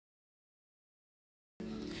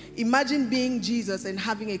Imagine being Jesus and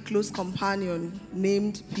having a close companion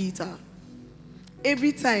named Peter.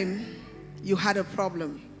 Every time you had a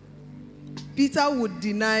problem, Peter would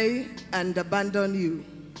deny and abandon you.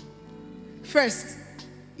 First,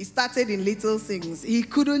 he started in little things. He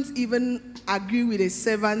couldn't even agree with a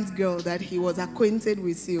servant girl that he was acquainted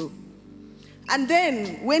with you. And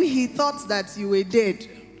then, when he thought that you were dead,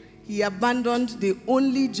 he abandoned the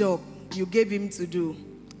only job you gave him to do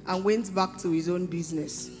and went back to his own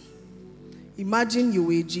business. Imagine you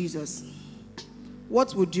were Jesus.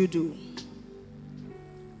 What would you do?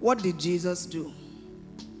 What did Jesus do?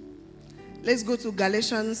 Let's go to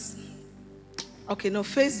Galatians.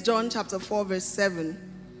 1 John chapter 4 verse 7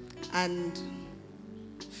 and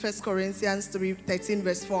 1 Corinthians 13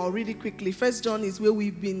 verse 4. I'll read it quickly. 1 John is where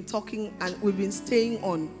we've been talking and we've been staying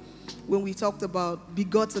on when we talked about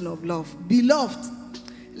begotten of love. Beloved,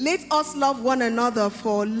 let us love one another,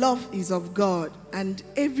 for love is of God, and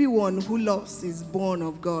everyone who loves is born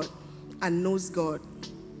of God and knows God.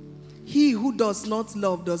 He who does not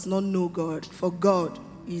love does not know God, for God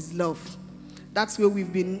is love. That's where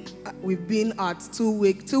we've been at 2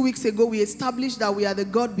 weeks. 2 weeks ago, we established that we are the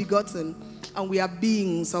God-begotten and we are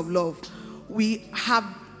beings of love.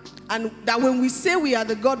 And that when we say we are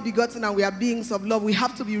the God-begotten and we are beings of love, we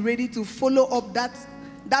have to be ready to follow up that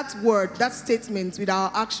word, that statement with our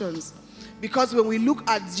actions. Because when we look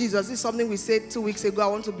at Jesus, this is something we said 2 weeks ago. I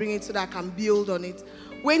want to bring it so that I can build on it.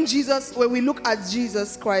 When we look at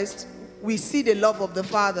Jesus Christ, we see the love of the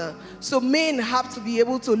Father. So men have to be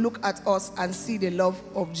able to look at us and see the love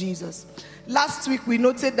of Jesus. Last week we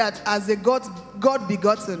noted that as a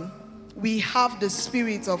God-begotten, we have the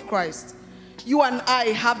Spirit of Christ. You and I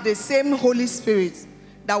have the same Holy Spirit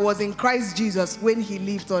that was in Christ Jesus when he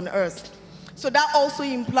lived on earth. So that also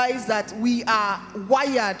implies that we are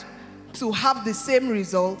wired to have the same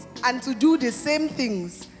result and to do the same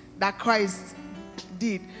things that Christ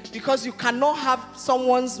did. Because you cannot have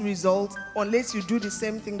someone's result unless you do the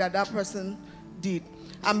same thing that that person did.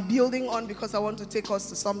 I'm building on because I want to take us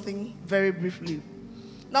to something very briefly.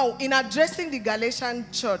 Now, in addressing the Galatian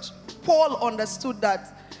church, Paul understood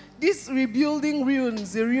that this rebuilding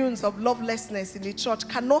ruins, the ruins of lovelessness in the church,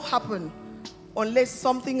 cannot happen unless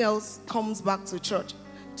something else comes back to church,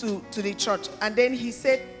 to the church. And then he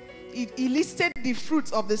said, he listed the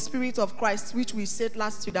fruits of the Spirit of Christ, which we said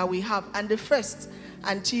last week that we have, and the first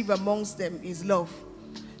and chief amongst them is love.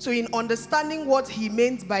 So in understanding what he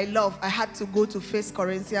meant by love, I had to go to 1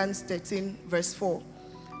 Corinthians 13 verse 4.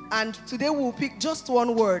 And today we'll pick just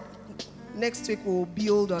one word. Next week we'll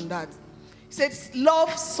build on that. He says,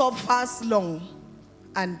 love suffers long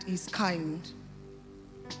and is kind.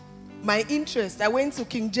 My interest, I went to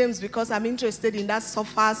King James because I'm interested in that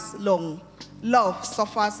suffers long. Love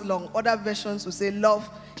suffers long. Other versions will say love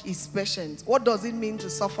is patient. What does it mean to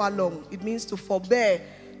suffer long? It means to forbear,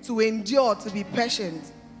 to endure, to be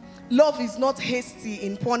patient. Love is not hasty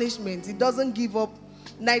in punishment. It doesn't give up,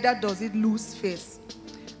 neither does it lose faith.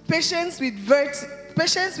 Patience with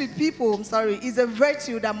people, is a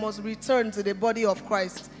virtue that must return to the body of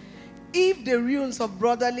Christ if the ruins of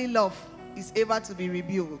brotherly love is ever to be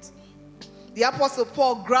rebuilt. The Apostle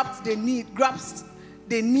Paul grasped the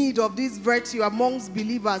need of this virtue amongst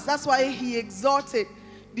believers. That's why he exhorted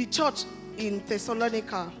the church in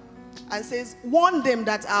Thessalonica and says, warn them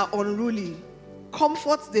that are unruly,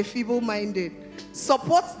 comfort the feeble-minded,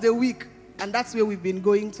 support the weak, and that's where we've been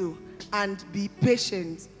going to, and be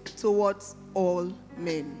patient towards all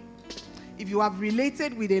men. If you have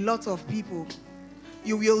related with a lot of people,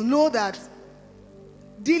 you will know that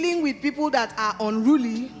dealing with people that are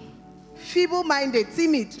unruly, feeble-minded,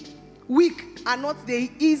 timid, weak are not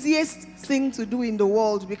the easiest thing to do in the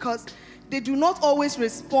world because they do not always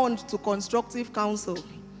respond to constructive counsel.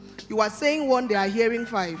 You are saying one, they are hearing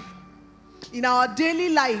five. In our daily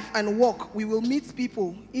life and work, we will meet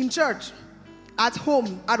people in church, at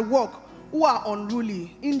home, at work, who are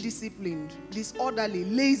unruly, indisciplined, disorderly,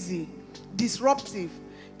 lazy, disruptive.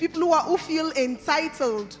 People who feel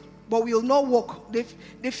entitled but will not work. They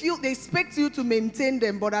expect you to maintain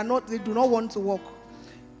them but they do not want to work.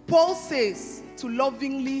 Paul says to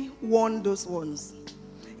lovingly warn those ones.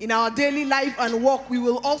 In our daily life and work, we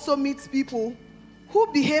will also meet people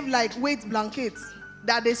who behave like weight blankets,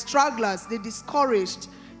 that they're stragglers, they're discouraged,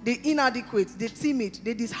 they're inadequate, they're timid,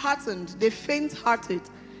 they're disheartened, they're faint-hearted,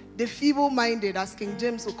 they're feeble-minded, as King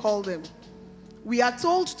James will call them. We are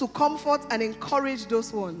told to comfort and encourage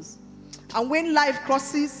those ones. And when life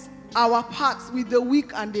crosses our paths with the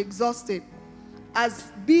weak and the exhausted,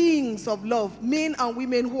 as beings of love, men and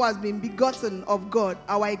women who have been begotten of God,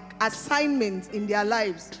 our assignment in their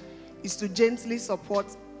lives is to gently support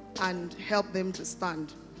and help them to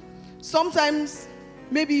stand. Sometimes,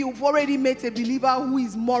 maybe you've already met a believer who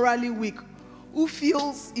is morally weak, who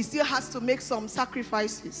feels he still has to make some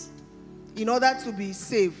sacrifices in order to be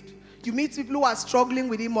saved. You meet people who are struggling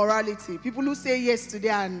with immorality, people who say yes today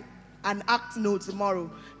and act no tomorrow,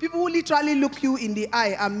 people who literally look you in the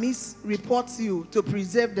eye and misreport you to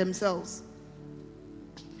preserve themselves,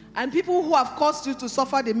 and people who have caused you to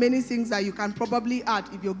suffer the many things that you can probably add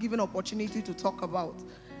if you're given opportunity to talk about.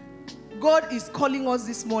 God is calling us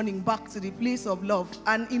this morning back to the place of love,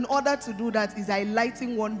 and in order to do that is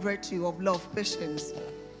highlighting one virtue of love: patience.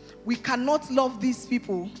 We cannot love these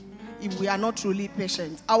people if we are not truly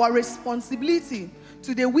patient. Our responsibility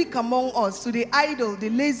to the weak among us, to the idle, the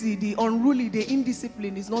lazy, the unruly, the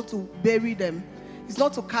indisciplined, is not to bury them, it's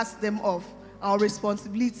not to cast them off. Our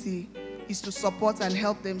responsibility is to support and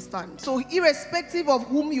help them stand. So irrespective of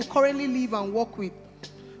whom you currently live and work with,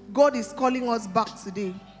 God is calling us back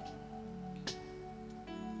today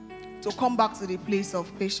to come back to the place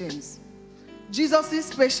of patience.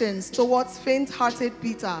 Jesus' patience towards faint-hearted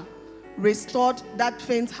Peter restored that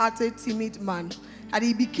faint-hearted, timid man, and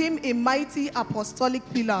he became a mighty apostolic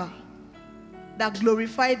pillar that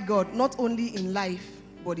glorified God not only in life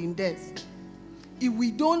but in death. If we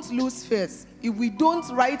don't lose faith, if we don't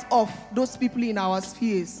write off those people in our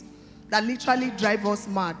spheres that literally drive us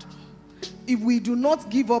mad, if we do not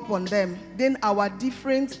give up on them, then our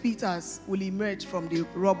different Peters will emerge from the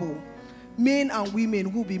rubble. Men and women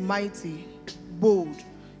who will be mighty, bold,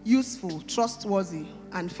 useful, trustworthy,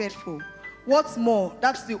 and faithful. What's more,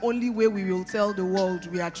 that's the only way we will tell the world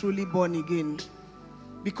we are truly born again.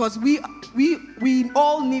 Because we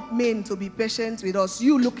all need men to be patient with us.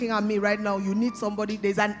 You looking at me right now, you need somebody.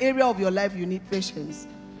 There's an area of your life you need patience.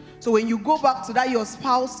 So when you go back to that your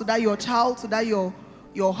spouse, to that your child, to that your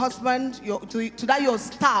husband, to that your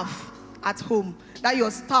staff at home, that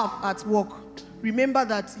your staff at work, remember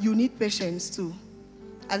that you need patience too.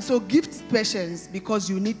 And so gift patience because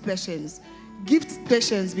you need patience. Gift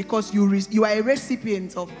patience because you are a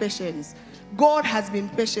recipient of patience. God has been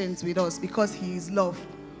patient with us because he is love.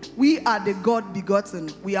 We are the God begotten.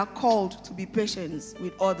 We are called to be patient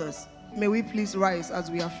with others. May we please rise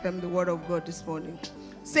as we affirm the word of God this morning.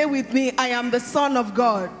 Say with me, I am the Son of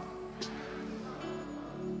God.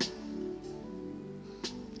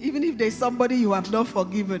 Even if there's somebody you have not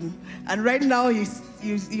forgiven, and right now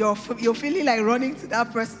you're feeling like running to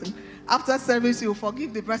that person, after service you'll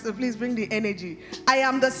forgive the person. Please bring the energy. I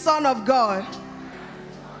am the Son of God.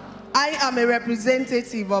 I am a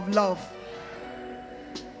representative of love.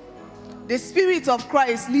 The Spirit of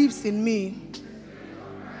Christ lives in me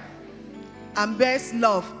and bears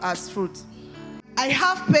love as fruit. I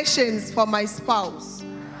have patience for my spouse,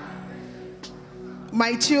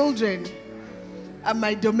 my children, and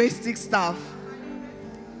my domestic staff.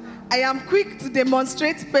 I am quick to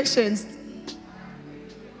demonstrate patience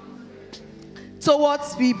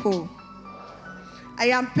towards people. I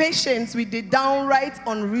am patient with the downright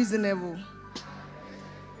unreasonable.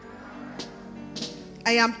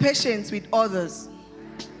 I am patient with others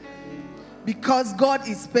because God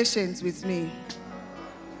is patient with me.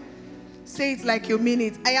 Say it like you mean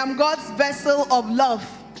it. I am God's vessel of love.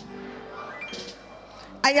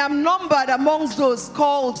 I am numbered amongst those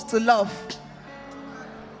called to love.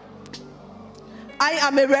 I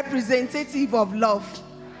am a representative of love.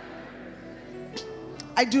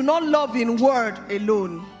 I do not love in word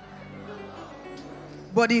alone,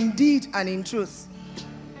 but in deed and in truth.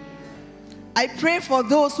 I pray for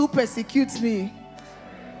those who persecute me.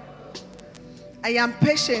 I am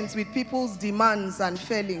patient with people's demands and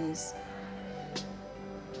failings.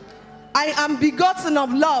 I am begotten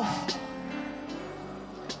of love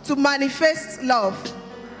to manifest love.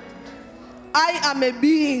 I am a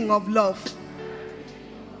being of love.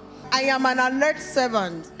 I am an alert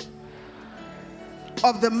servant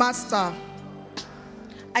of the Master.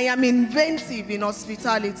 I am inventive in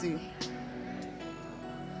hospitality.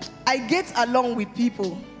 I get along with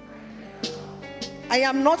people. I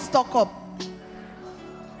am not stuck up.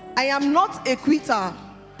 I am not a quitter.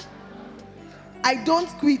 I don't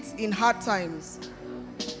quit in hard times.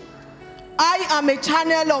 I am a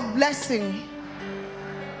channel of blessing.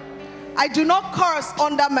 I do not curse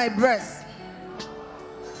under my breath.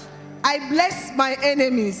 I bless my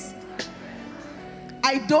enemies.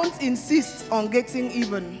 I don't insist on getting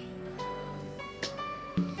even.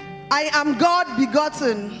 I am God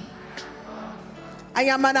begotten. I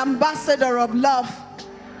am an ambassador of love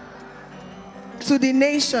to the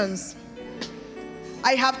nations.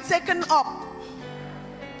 I have taken up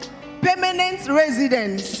permanent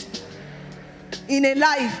residence in a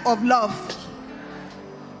life of love.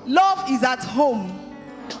 Love is at home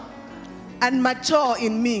and mature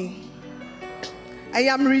in me. I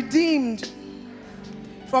am redeemed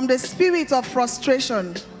from the spirit of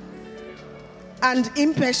frustration and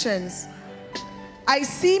impatience. I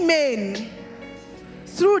see men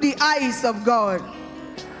through the eyes of God.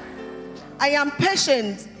 I am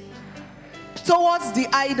patient towards the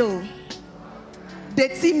idle, the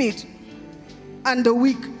timid, and the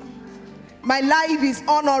weak. My life is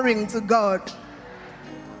honoring to God.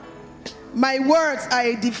 My words are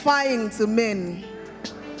edifying to men.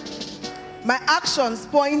 My actions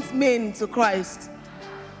point men to Christ.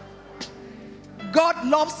 God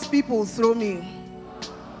loves people through me.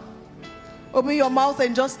 Open your mouth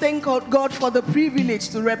and just thank God for the privilege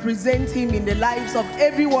to represent Him in the lives of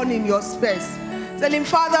everyone in your space. Tell Him,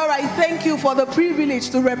 Father, I thank you for the privilege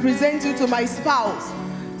to represent you to my spouse.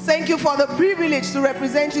 Thank you for the privilege to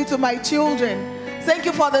represent you to my children. Thank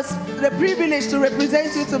you for the privilege to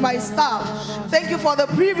represent you to my staff. Thank you for the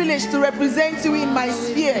privilege to represent you in my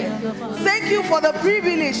sphere. Thank you for the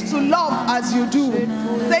privilege to love as you do.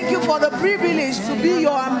 Thank you for the privilege to be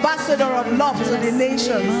your ambassador of love to the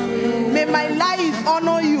nations. May my life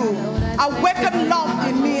honor you. Awaken love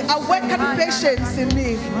in me. Awaken patience in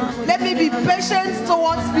me. Let me be patient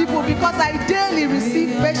towards people because I daily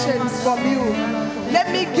receive patience from you.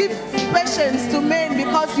 Let me give patience to men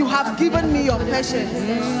because you have given me your patience.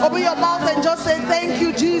 Open your mouth and just say, thank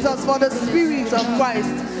you, Jesus, for the Spirit of Christ.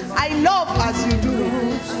 I love as you do.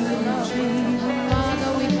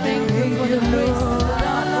 Father, we thank you for the grace.